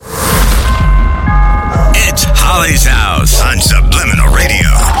Holly's House on Subliminal Radio.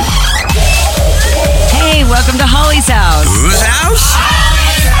 Hey, welcome to Holly's House. Whose house?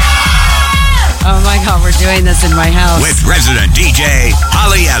 Oh my God, we're doing this in my house. With resident DJ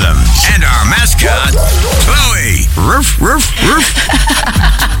Holly Adams and our mascot, Chloe. Roof, roof, roof.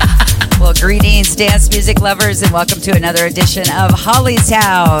 Well, greetings, dance music lovers, and welcome to another edition of Holly's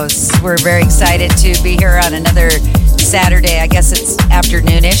House. We're very excited to be here on another Saturday. I guess it's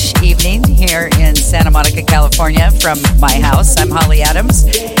afternoonish evening here in Santa Monica, California from my house. I'm Holly Adams,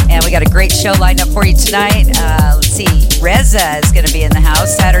 and we got a great show lined up for you tonight. Let's see, Reza is going to be in the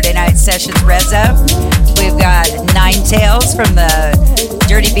house. Saturday Night Sessions Reza. We've got Nine Tails from the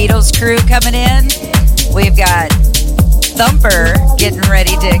Dirty Beatles crew coming in. We've got ThMp3r getting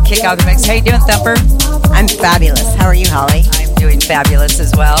ready to kick off the mix. How you doing, ThMp3r? I'm fabulous. How are you, Holly? I'm doing fabulous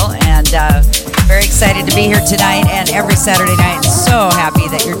as well, and very excited to be here tonight and every Saturday night. So happy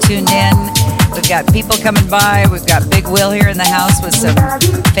that you're tuned in. We've got people coming by. We've got Big Will here in the house with some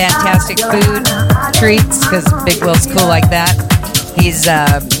fantastic food treats because Big Will's cool like that. He's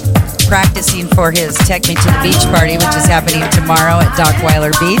practicing for his Take Me to the Beach party, which is happening tomorrow at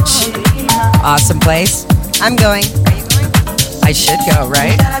Dockweiler Beach. Awesome place. I'm going. Are you going? I should go,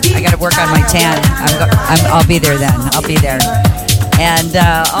 right? I got to work on my tan. I'll be there then. I'll be there. And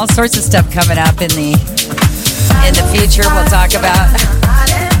all sorts of stuff coming up in the future we'll talk about.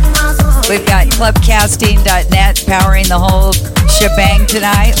 We've got clubcasting.net powering the whole shebang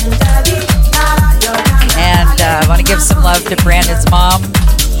tonight. And I want to give some love to Brandon's mom.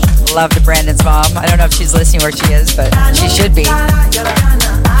 Love to Brandon's mom. I don't know if she's listening where she is, but she should be.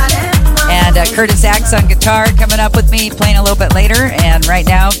 And Curtis Axe on guitar coming up with me, playing a little bit later. And right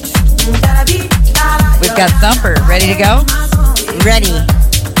now, we've got ThMp3r ready to go. Ready.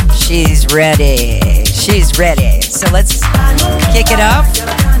 She's ready. She's ready. So let's kick it off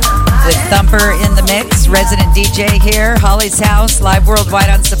with ThMp3r in the mix. Resident DJ here. Holly's House, live worldwide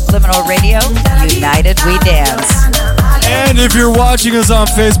on Subliminal Radio. United we dance. And if you're watching us on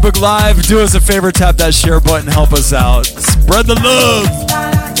Facebook Live, do us a favor, tap that share button, help us out. Spread the love.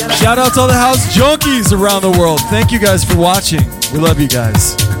 Shout out to all the house junkies around the world. Thank you guys for watching. We love you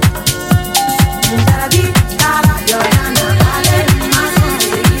guys.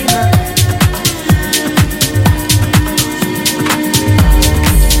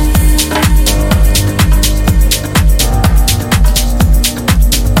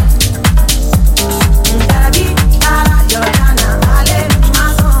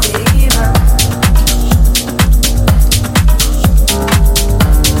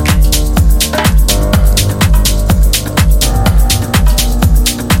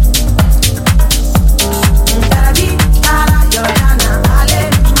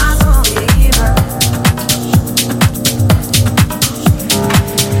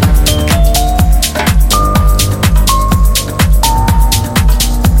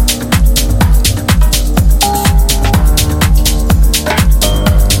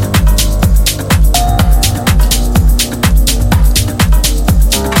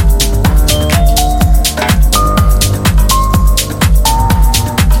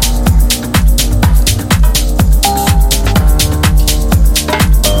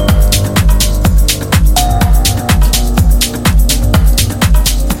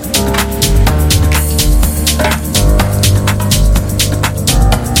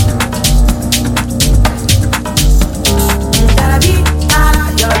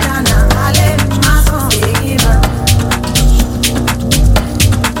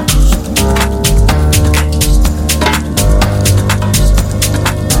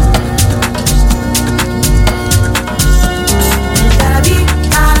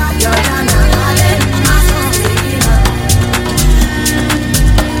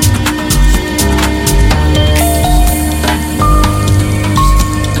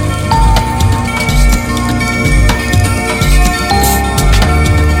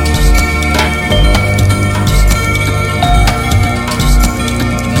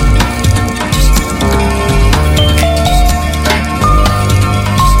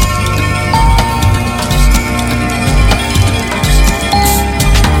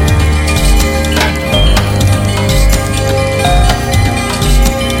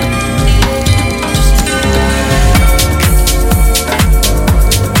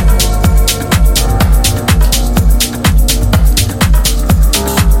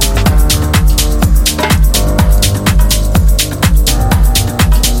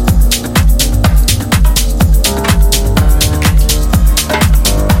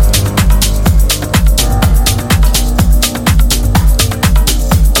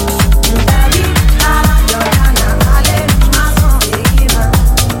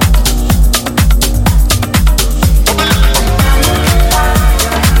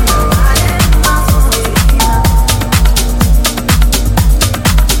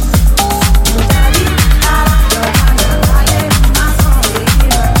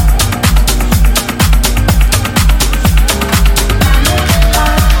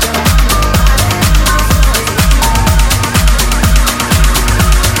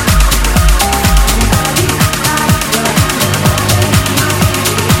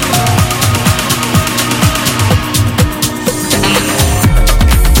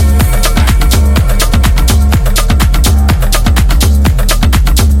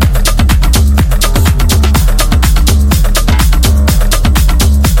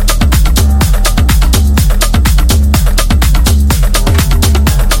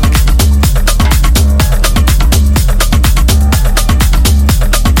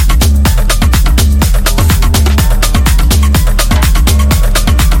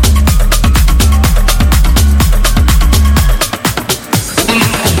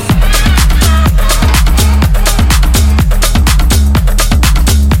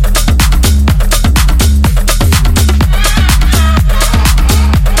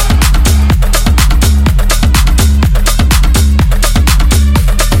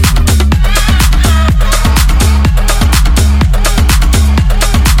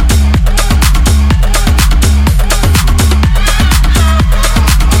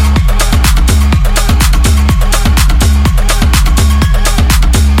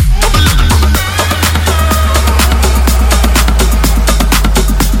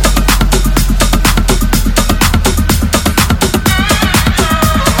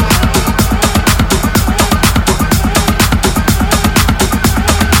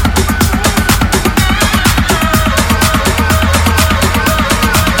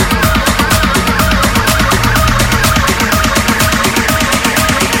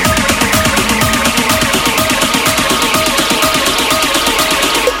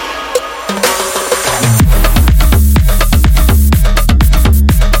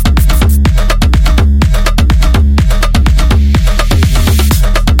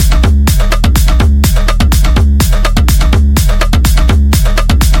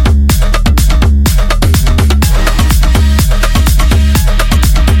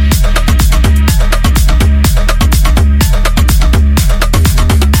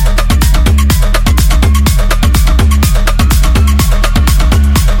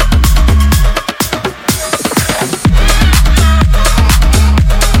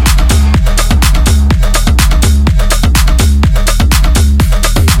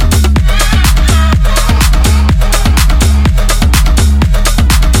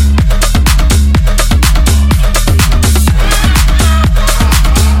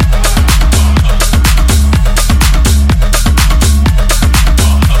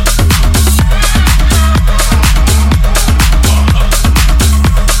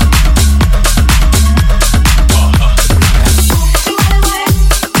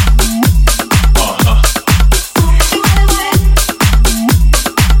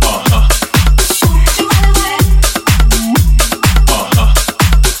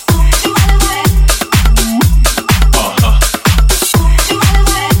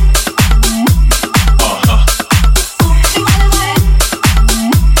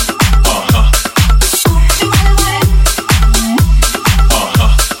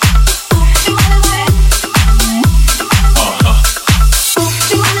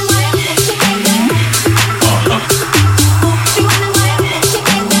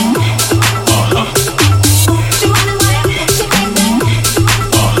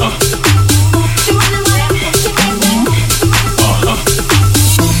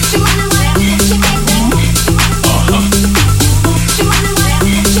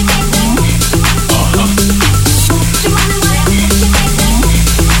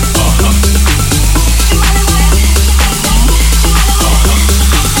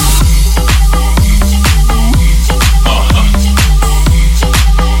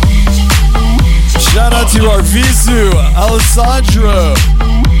 ThMp3r, Vizu, Alessandro,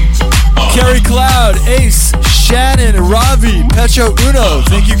 Carrie Cloud, Ace, Shannon, Ravi, Petro Uno.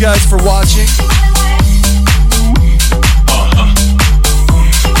 Thank you guys for watching.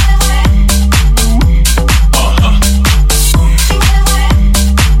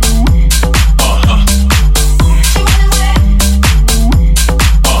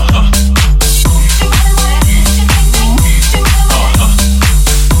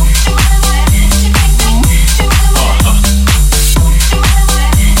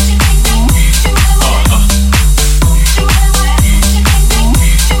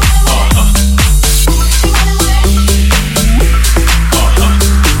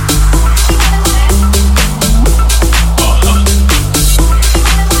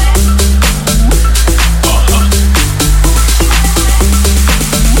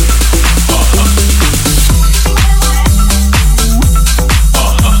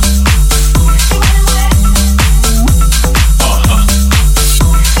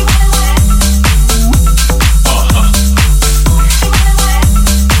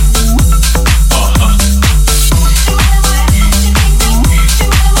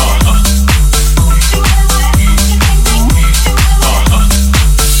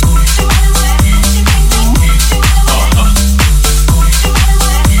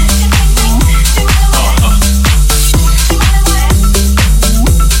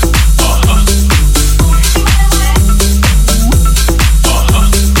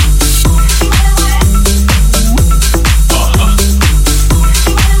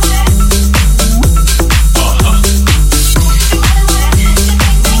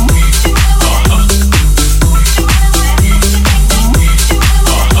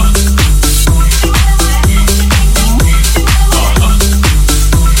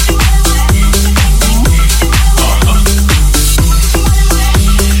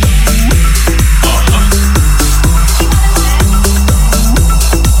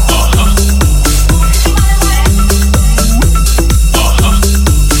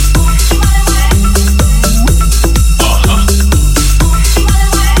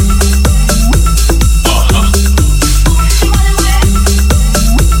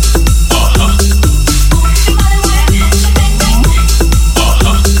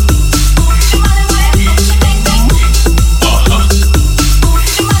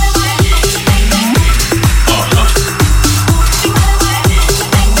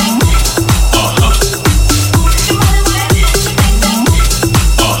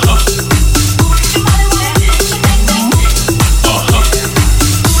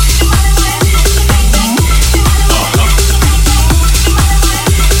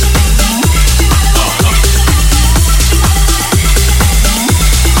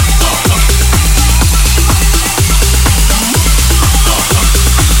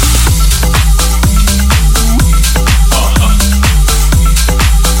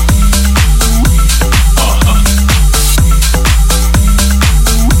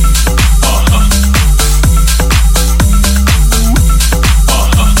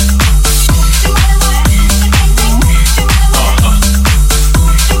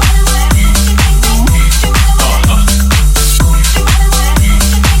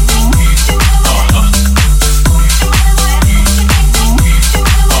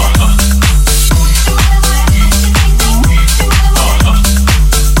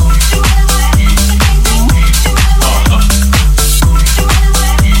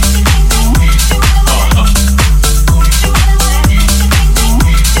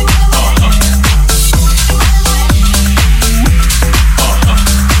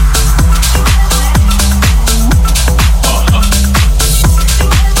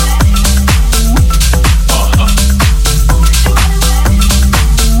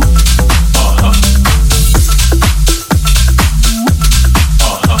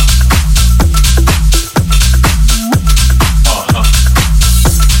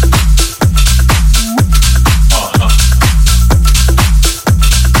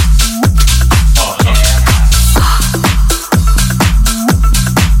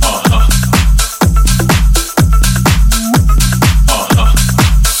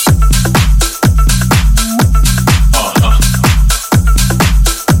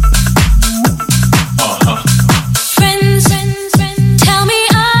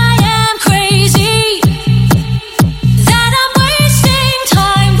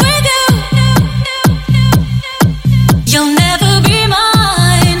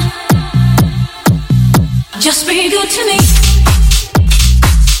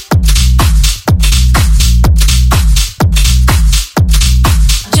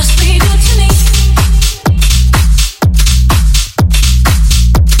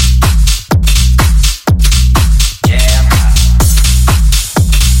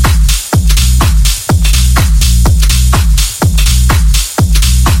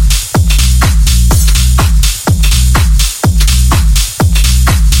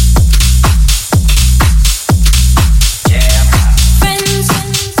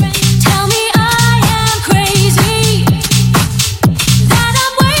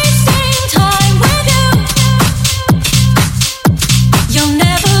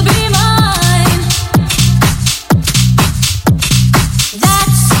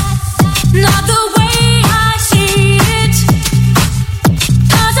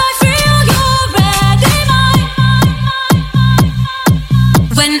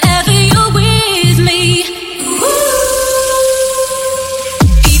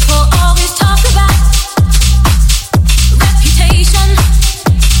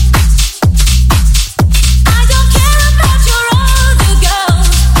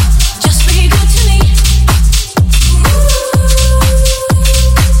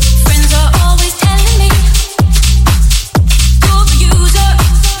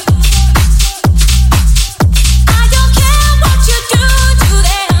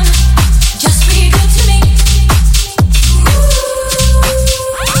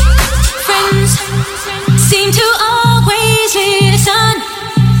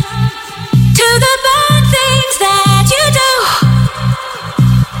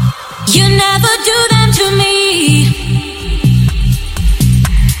 You never do them to me.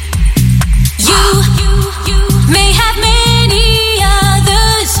 You may have many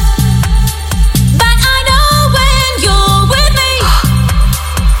others, but I know when you're with me,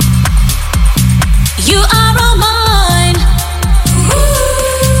 you are all mine.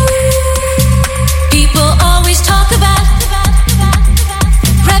 People always talk about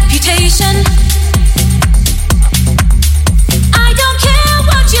reputation. I don't care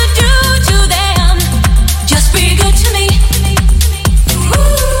what you do to them, just be good to me.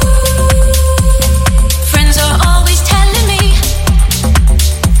 Friends are always telling me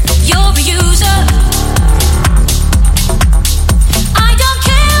you're a user. I don't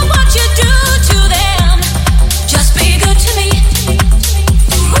care what you do to them, just be good to me.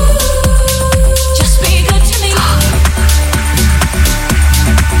 Just be good to me.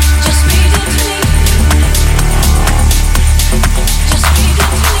 Just be good to me. Just be good to me. Just be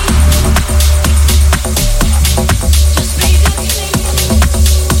good to me.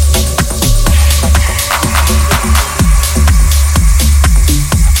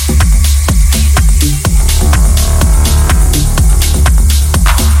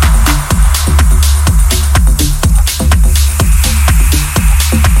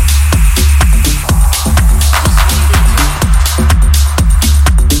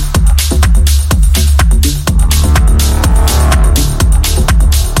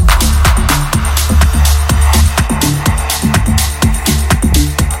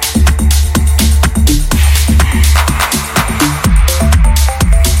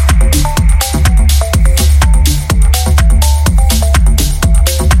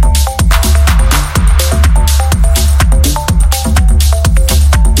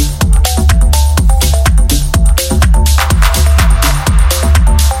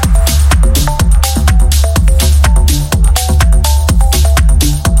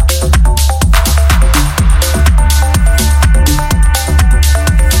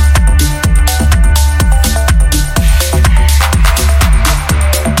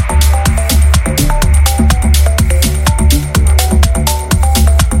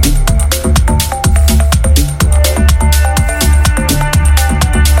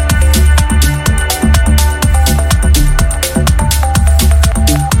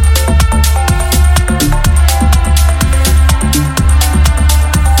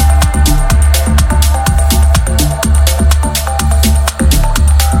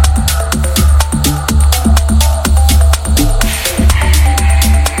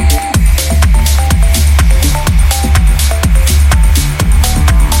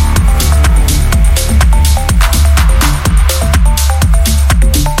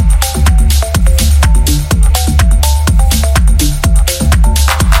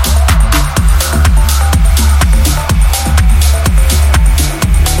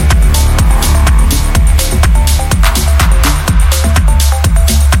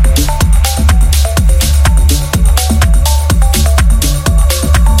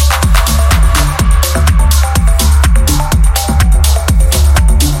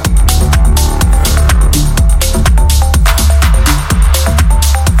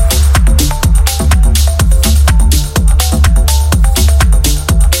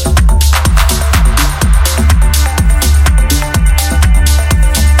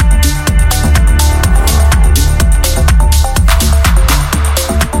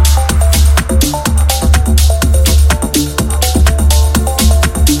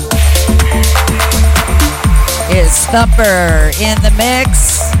 ThMp3r in the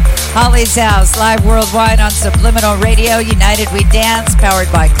mix. Holly's House, live worldwide on Subliminal Radio. United We Dance,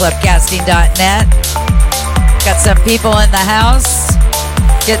 powered by clubcasting.net. Got some people in the house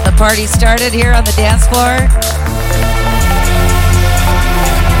getting the party started here on the dance floor.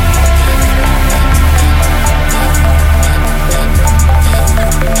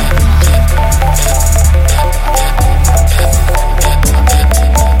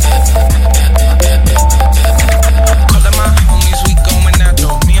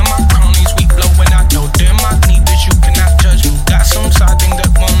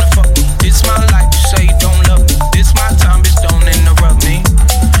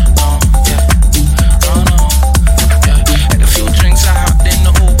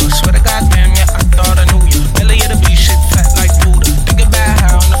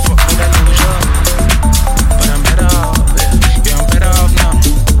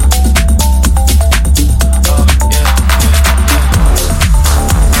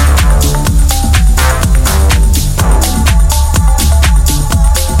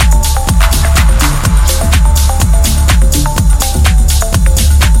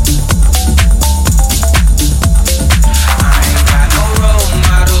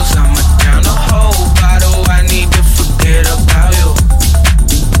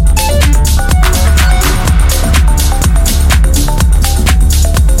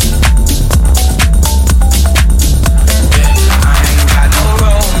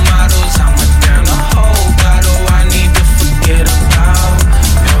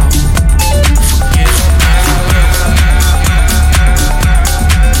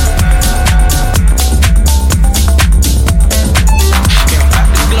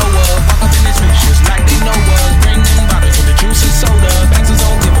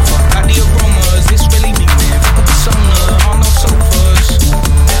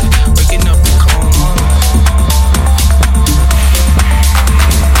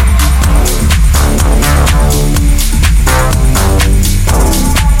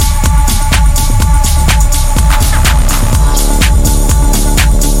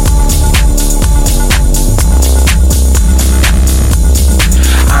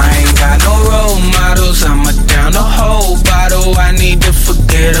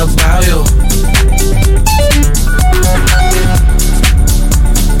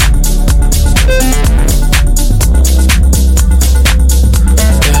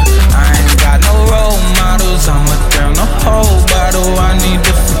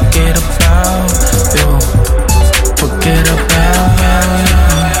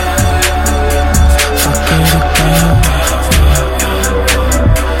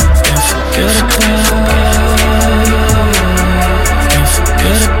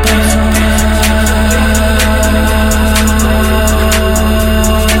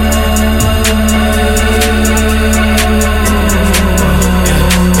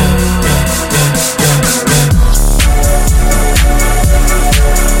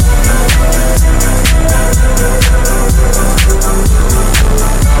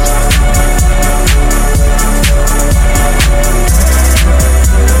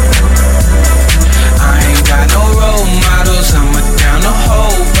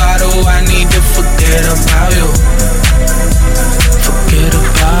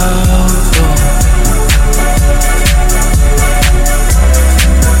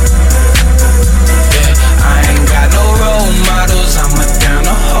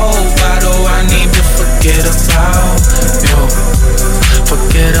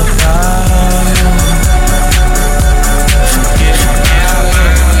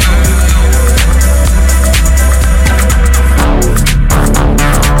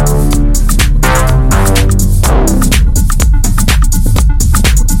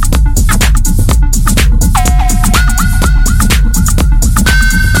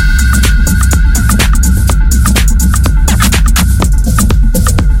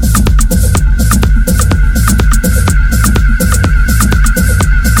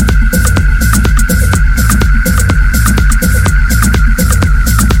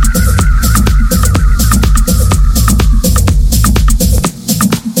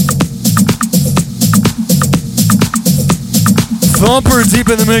 Bumper deep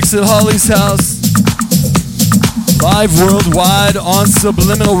in the mix at Holly's house. Live worldwide on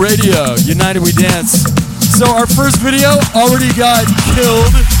Subliminal Radio. United We Dance. So our first video already got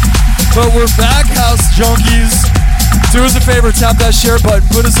killed, but we're back, house junkies. Do us a favor, tap that share button,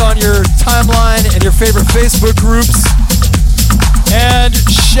 put us on your timeline and your favorite Facebook groups. And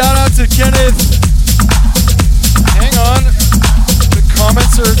shout out to Kenneth. Hang on, the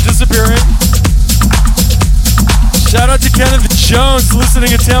comments are disappearing. Shout out to Kenneth Jones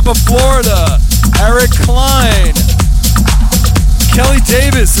listening in Tampa, Florida. Eric Klein. Kelly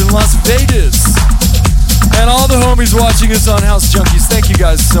Davis in Las Vegas. And all the homies watching us on House Junkies. Thank you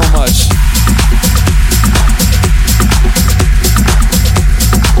guys so much.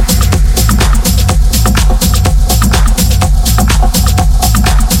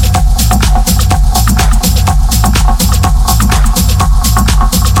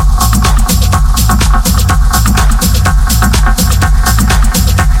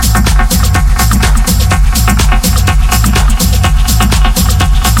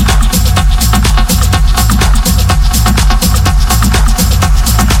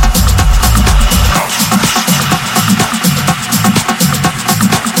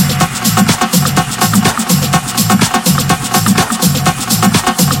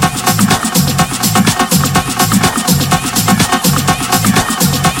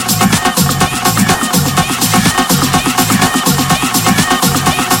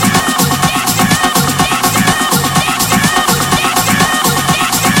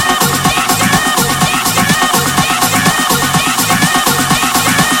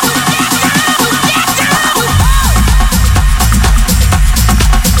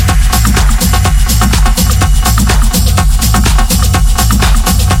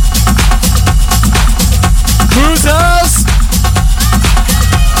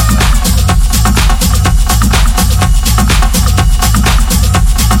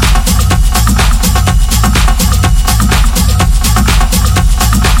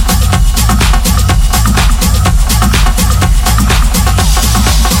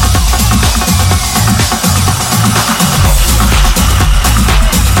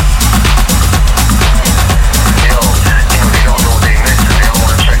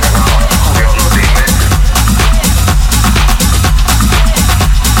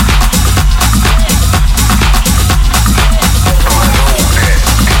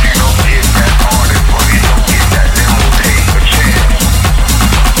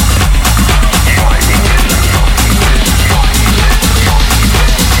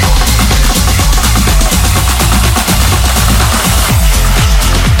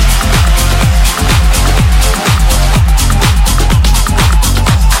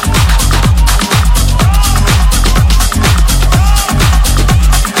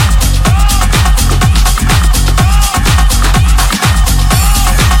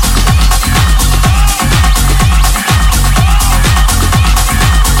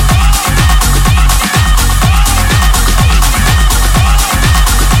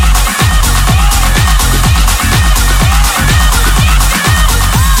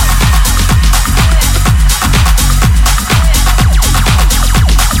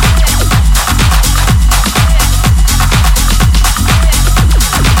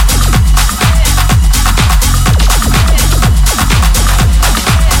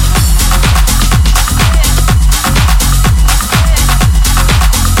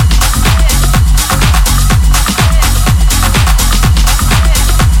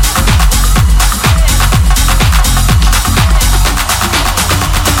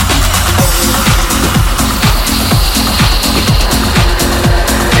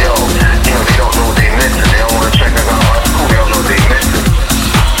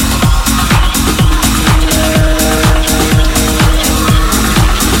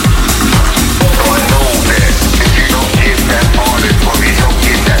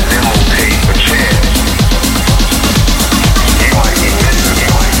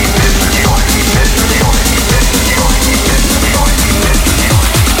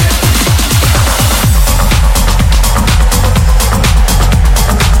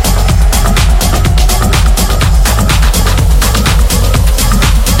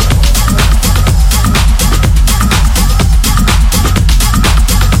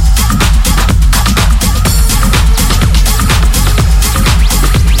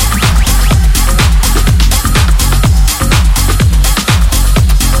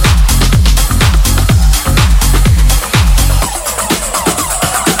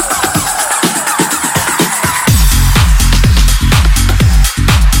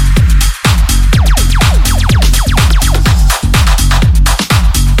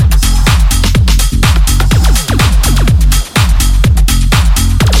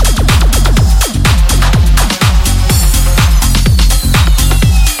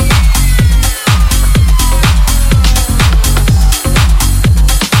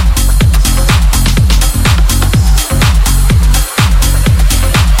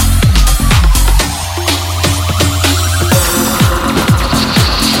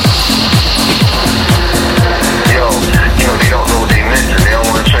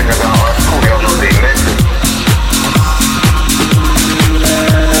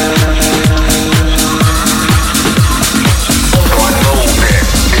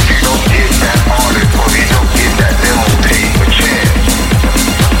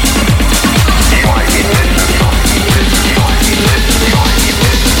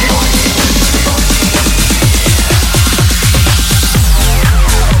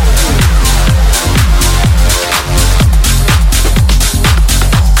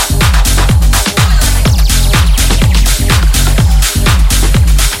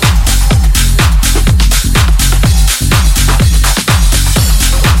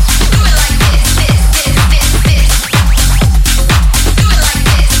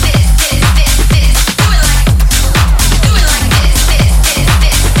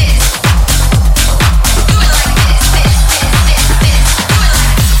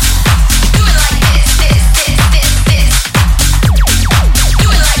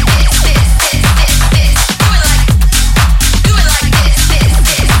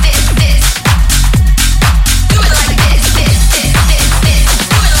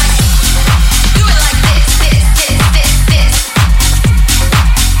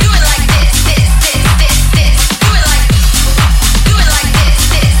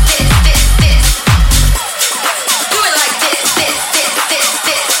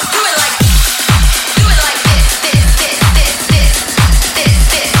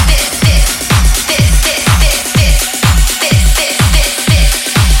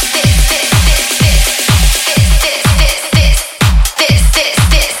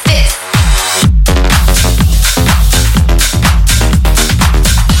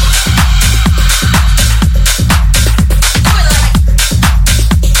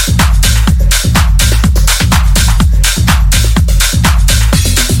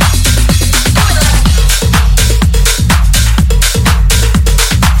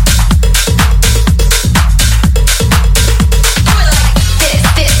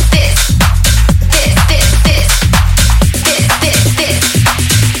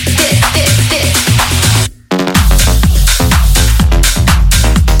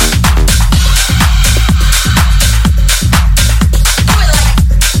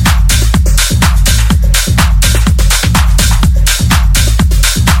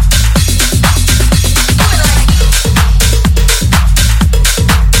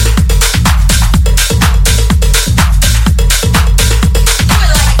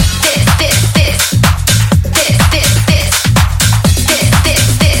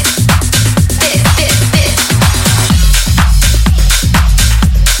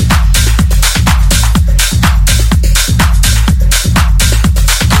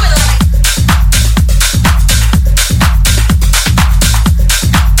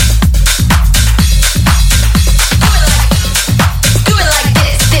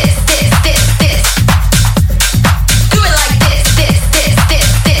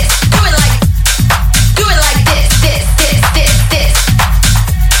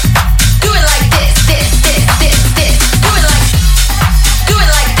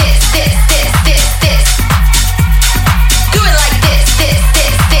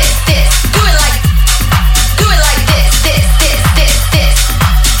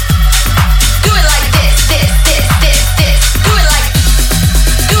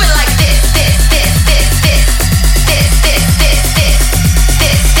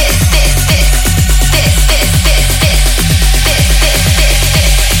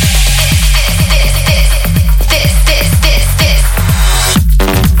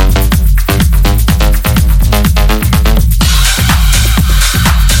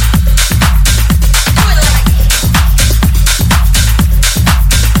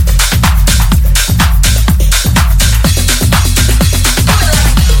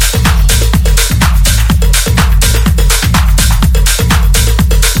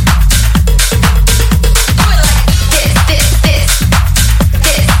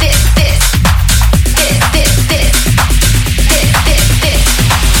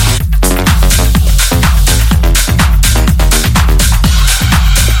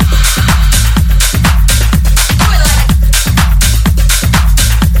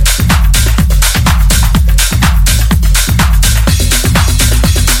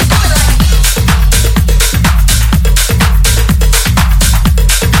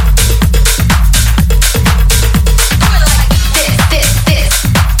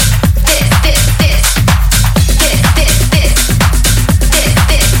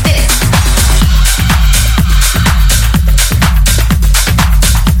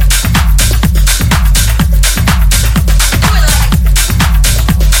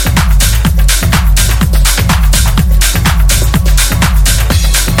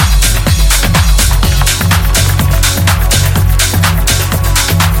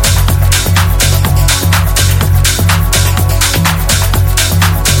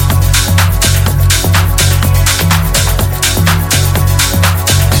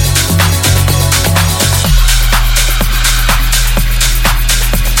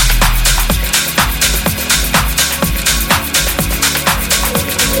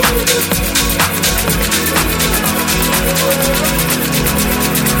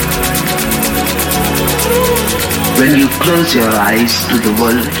 close your eyes to the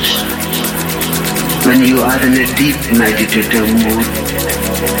world, when you are in a deep meditative mood,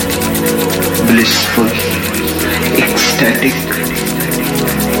 blissful, ecstatic,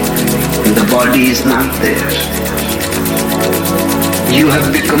 the body is not there. You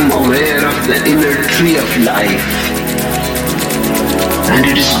have become aware of the inner tree of life, and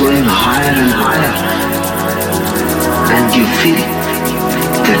it is going higher and higher, and you feel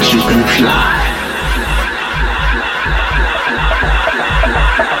that you can fly.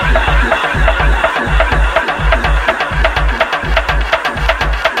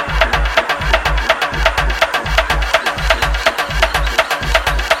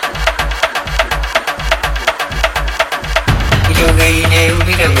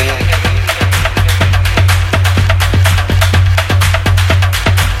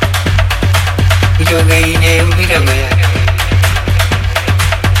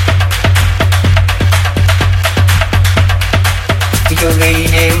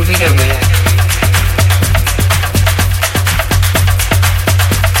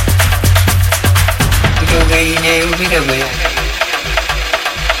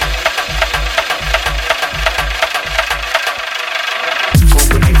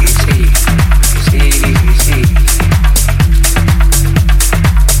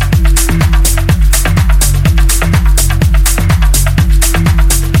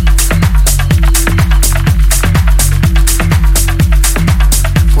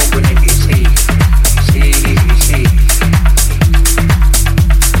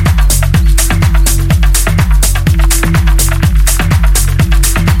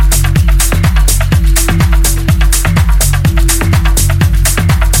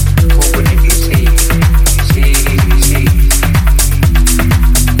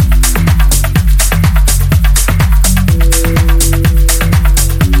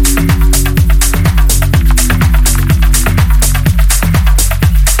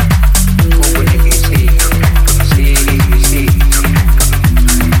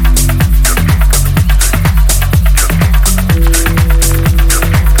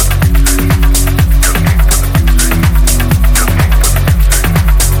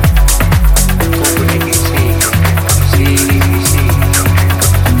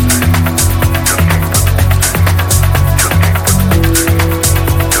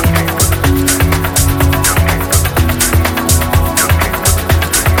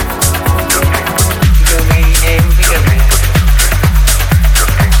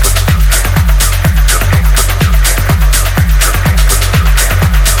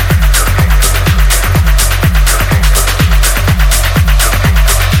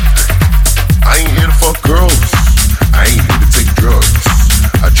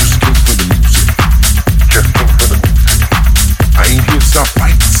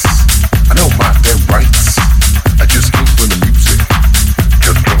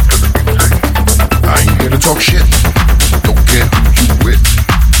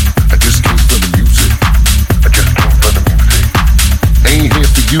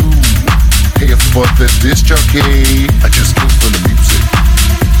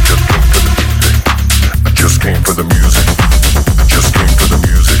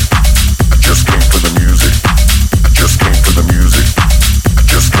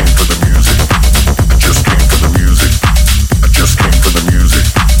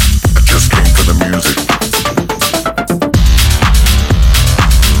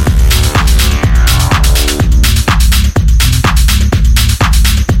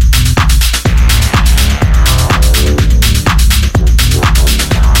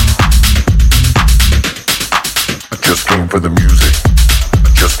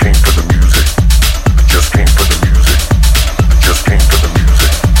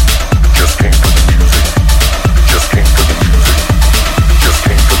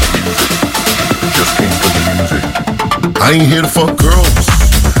 I ain't here to fuck girls.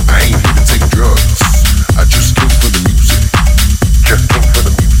 I ain't here to take drugs. I just came for the music. Just came for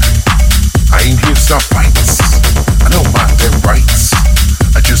the music. I ain't here to start fights. I know my damn rights.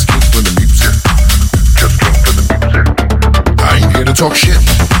 I just came for the music. Just came for the music. I ain't here to talk shit.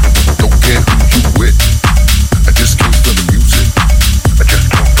 Don't care who you with. I just came for the music. I just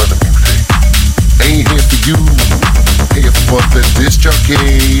came for the music. I ain't here for you. Here for the disc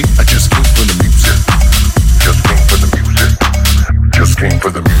jockey. I just came for the music. Just came for the music. Just came for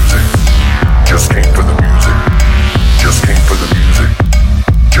the music. Just came for the music. Just came for the music.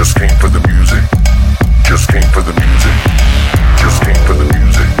 Just came for the music. Just came for the music. Just came for the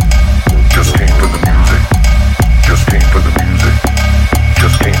music. Just came for the music. Just came for the music.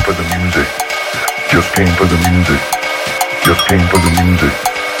 Just came for the music. Just came for the music. Just came for the music.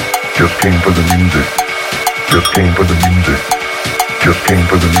 Just came for the music. Just came for the music. Just came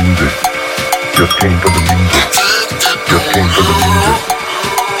for the music. Just came for the music. Just came for the music.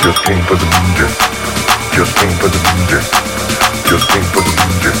 Just came for the music. Just came for the music. Just came for the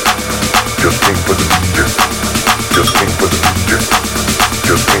music. Just came for the music. Just came for the music.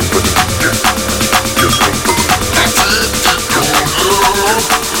 Just came for the music. Just came for the music.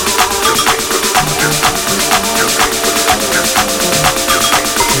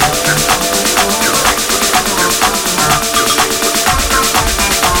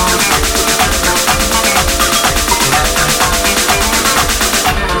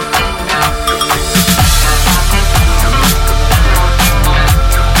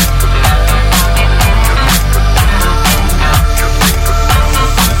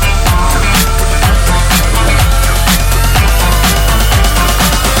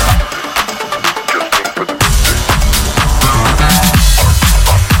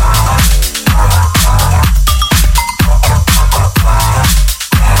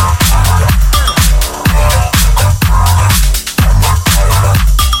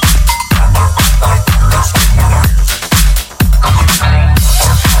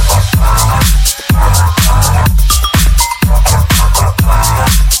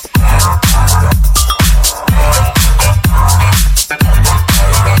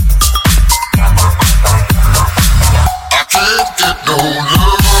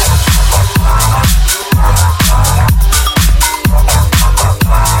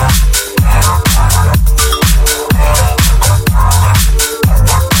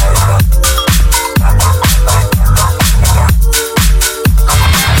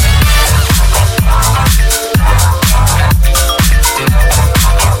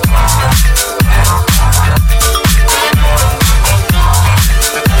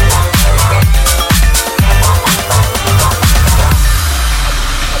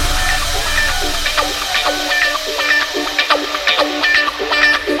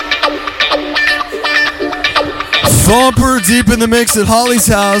 ThMp3r deep in the mix at Holly's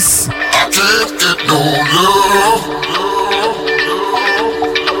house. I can't get no love.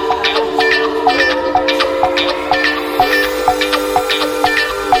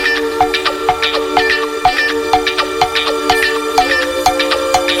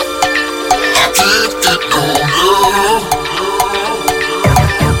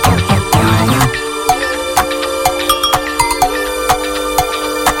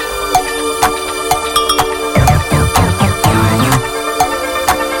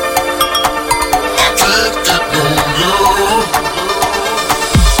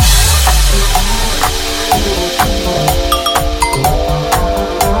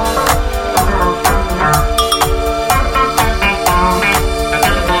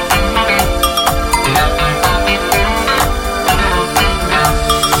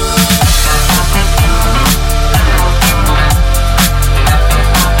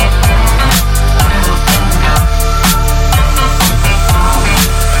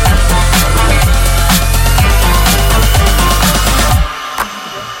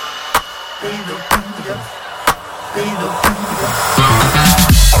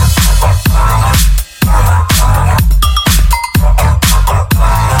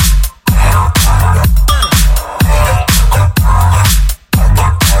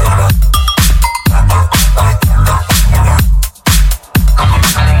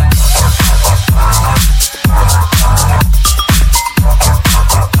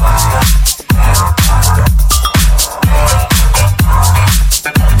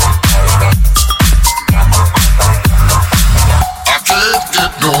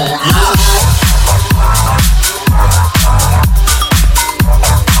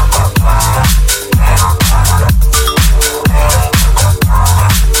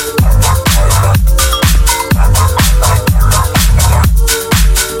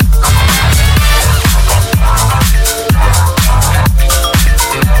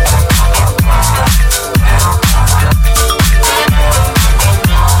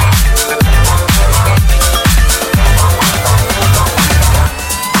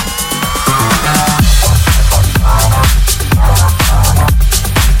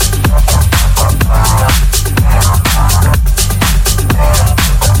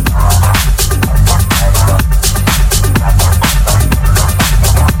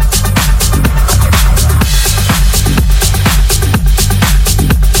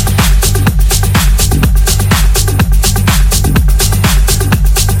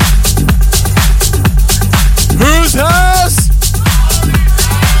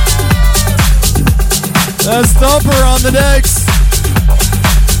 That's ThMp3r on the decks.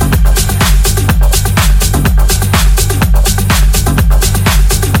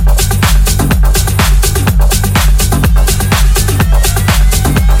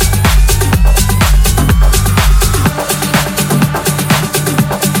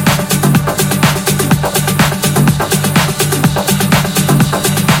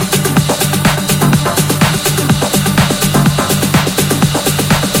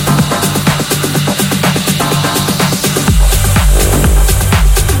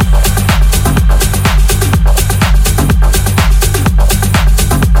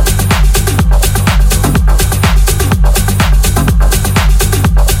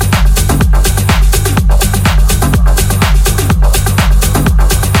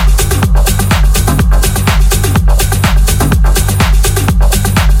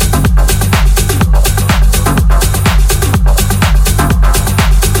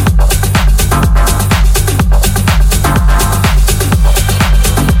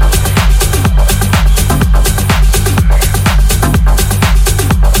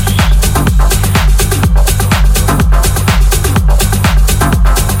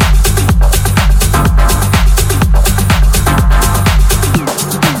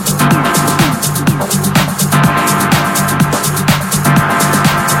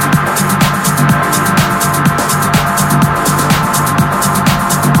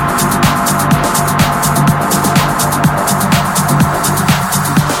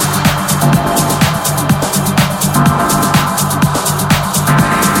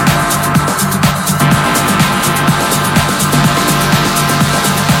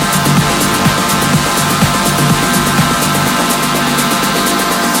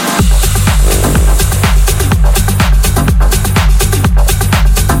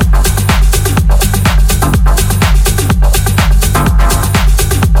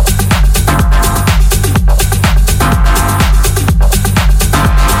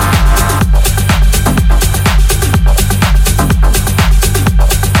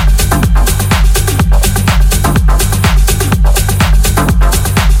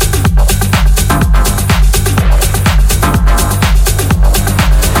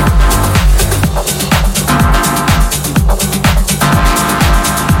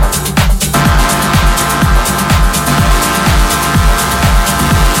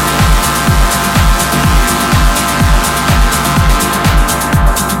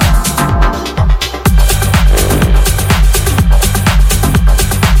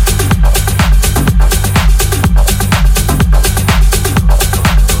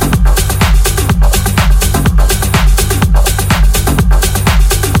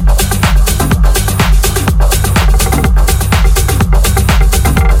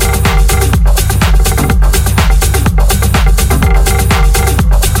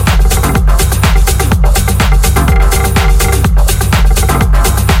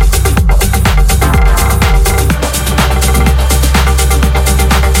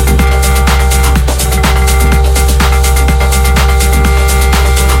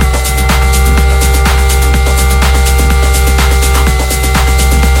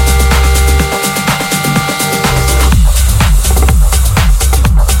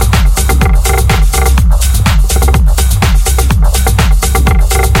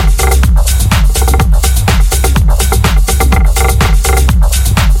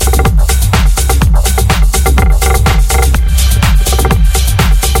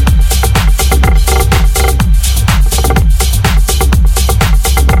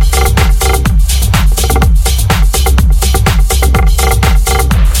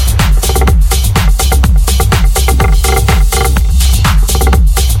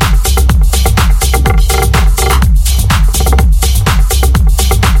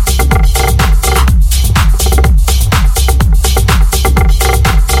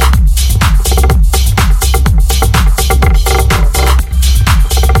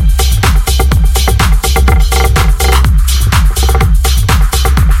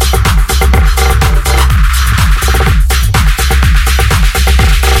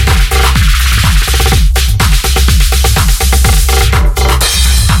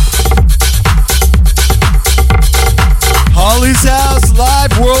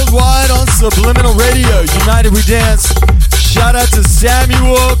 United We Dance. Shout out to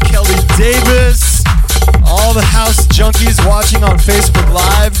Samuel, Kelly Davis, all the house junkies watching on Facebook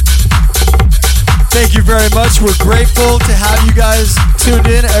Live. Thank you very much. We're grateful to have you guys tuned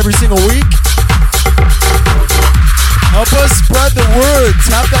in every single week. Help us spread the word.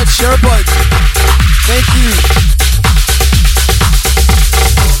 Tap that share button. Thank you.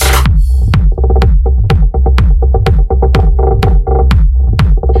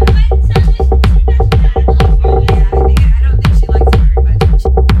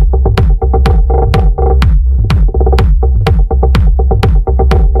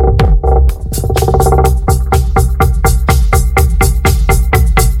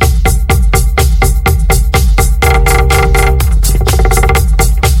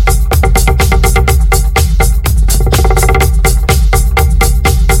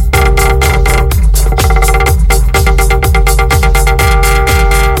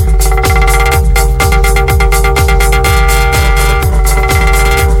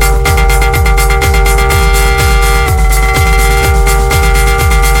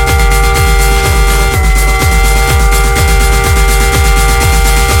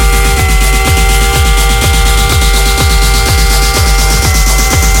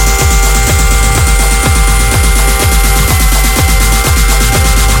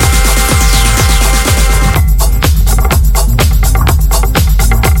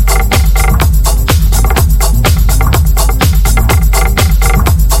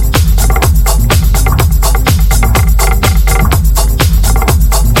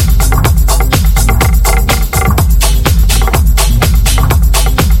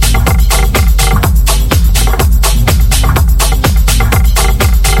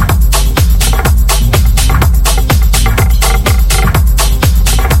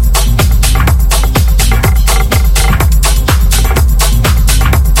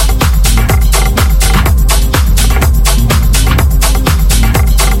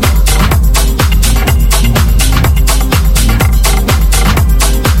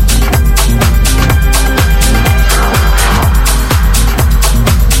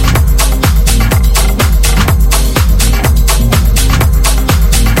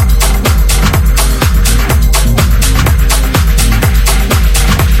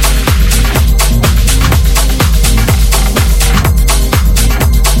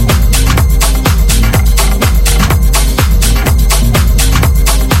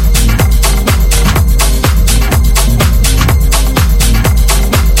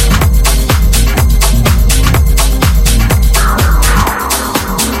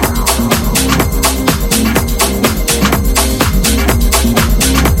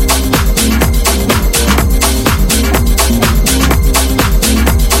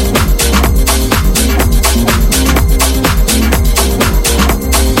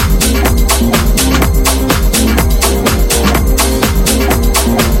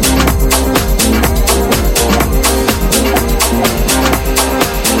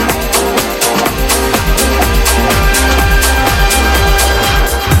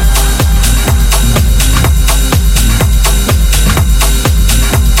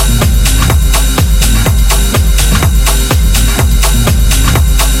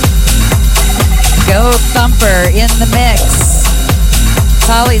 In the mix. It's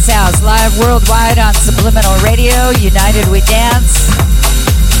Holly's House, live worldwide on Subliminal Radio, United We Dance,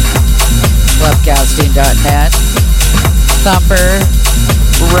 clubcasting.net. Thumper,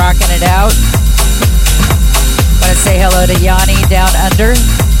 rocking it out. Want to say hello to Yanni down under.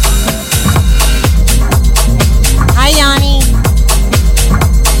 Hi, Yanni.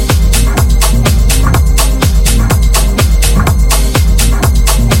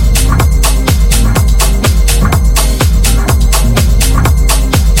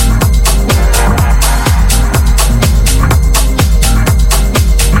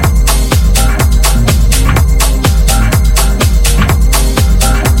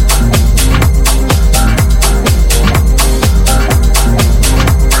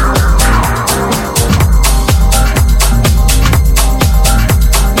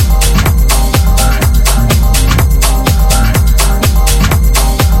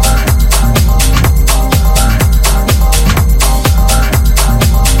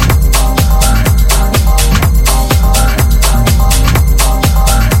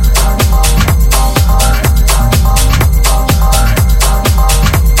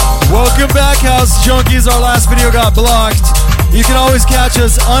 House Junkies, our last video got blocked. You can always catch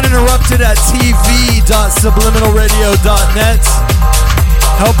us uninterrupted at tv.subliminalradio.net.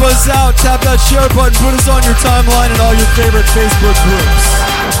 Help us out, tap that share button, put us on your timeline and all your favorite Facebook groups.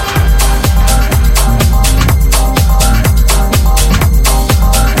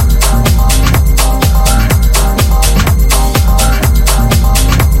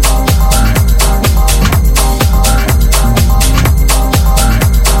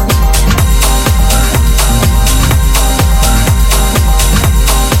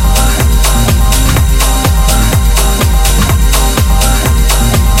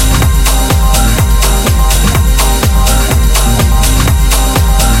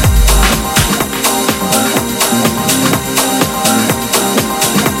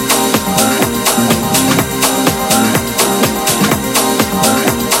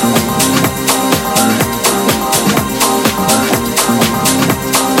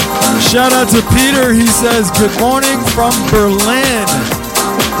 Shout out to Peter. He says, good morning from Berlin.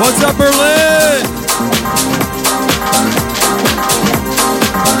 What's up, Berlin?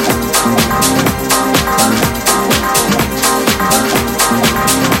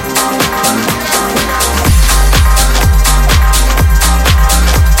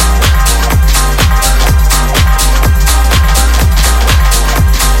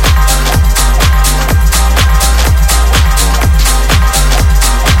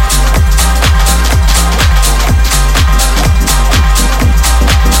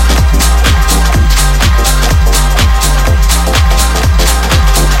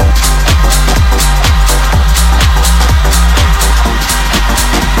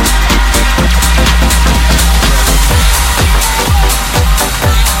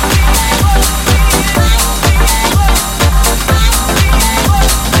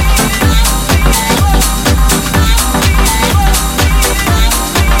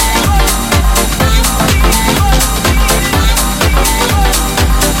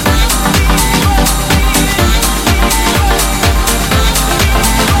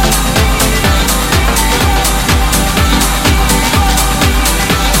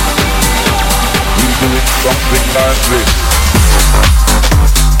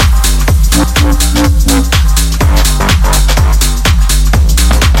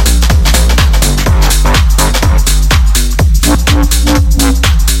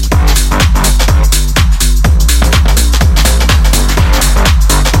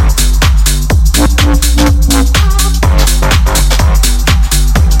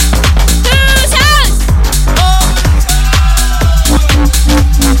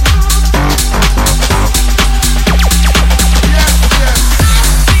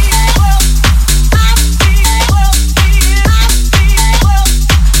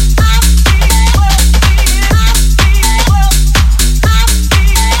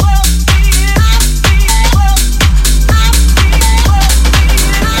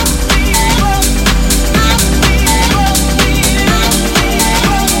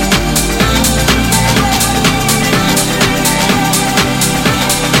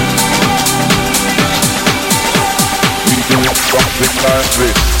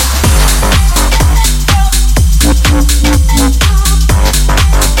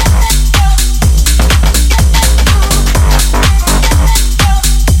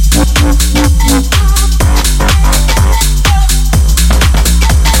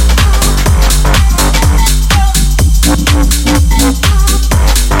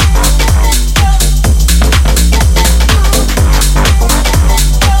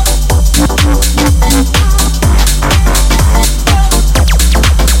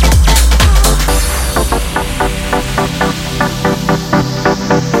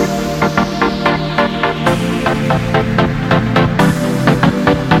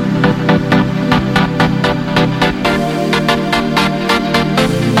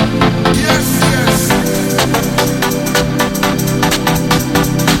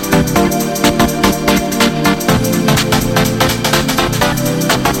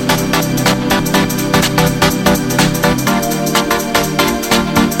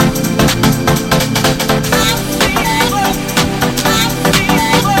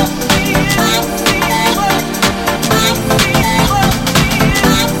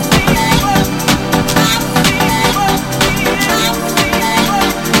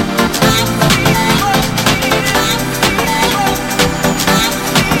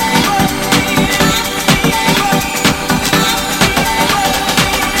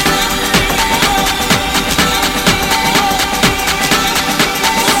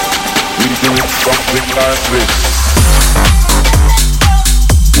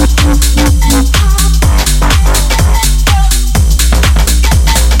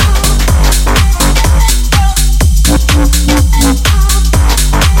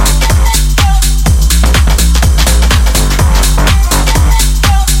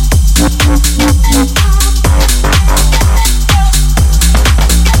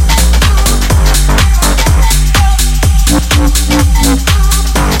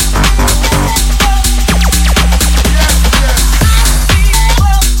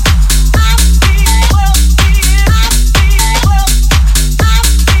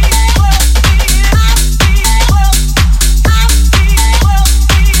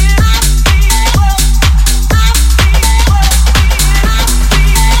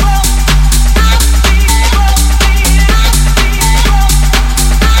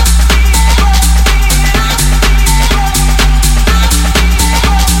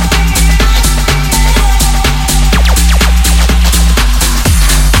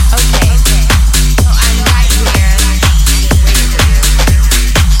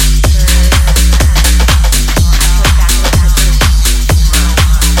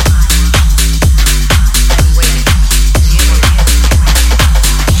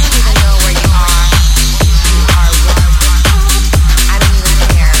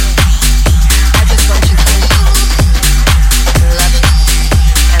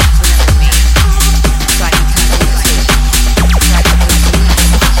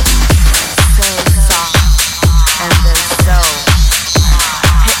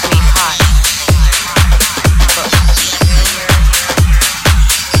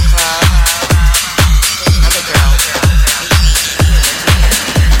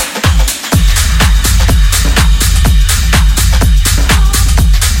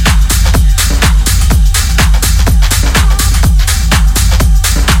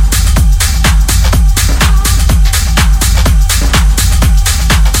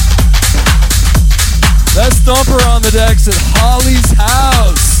 ThMp3r on the decks at Holly's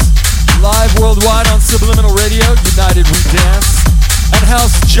house. Live worldwide on Subliminal Radio, United We Dance, and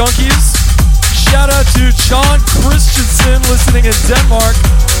House Junkies. Shout out to John Christensen listening in Denmark,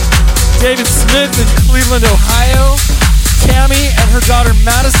 David Smith in Cleveland, Ohio, Tammy and her daughter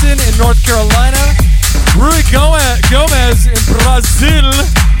Madison in North Carolina, Rui Gomez in Brazil,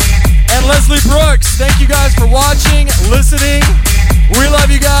 and Leslie Brooks. Thank you guys for watching, listening. We love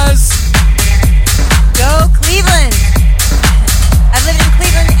you guys. Go Cleveland. I've lived in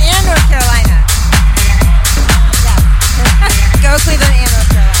Cleveland and North Carolina. Yeah. Go Cleveland and North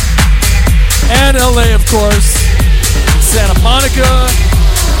Carolina. And LA, of course. Santa Monica.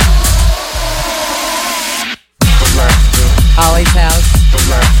 Holly's house.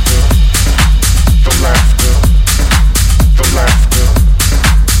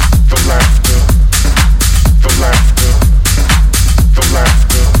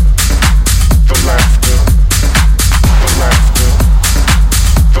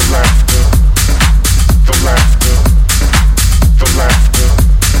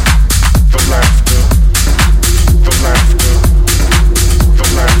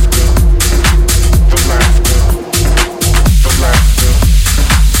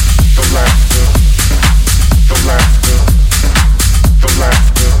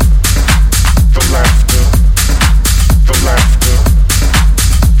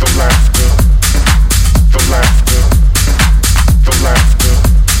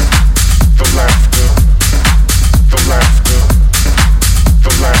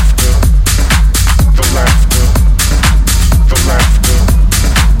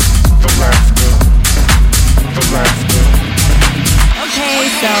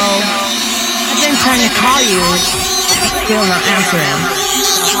 Still not answering.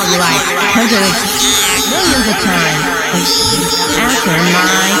 Like hundreds, millions of times. Answer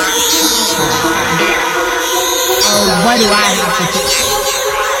my what do I have to do?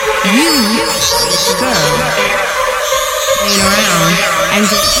 You, girl, playing around and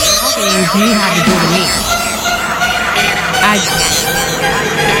just things you have to do to me.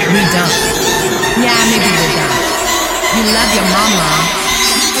 We don't. Yeah, maybe we don't. You love your mama.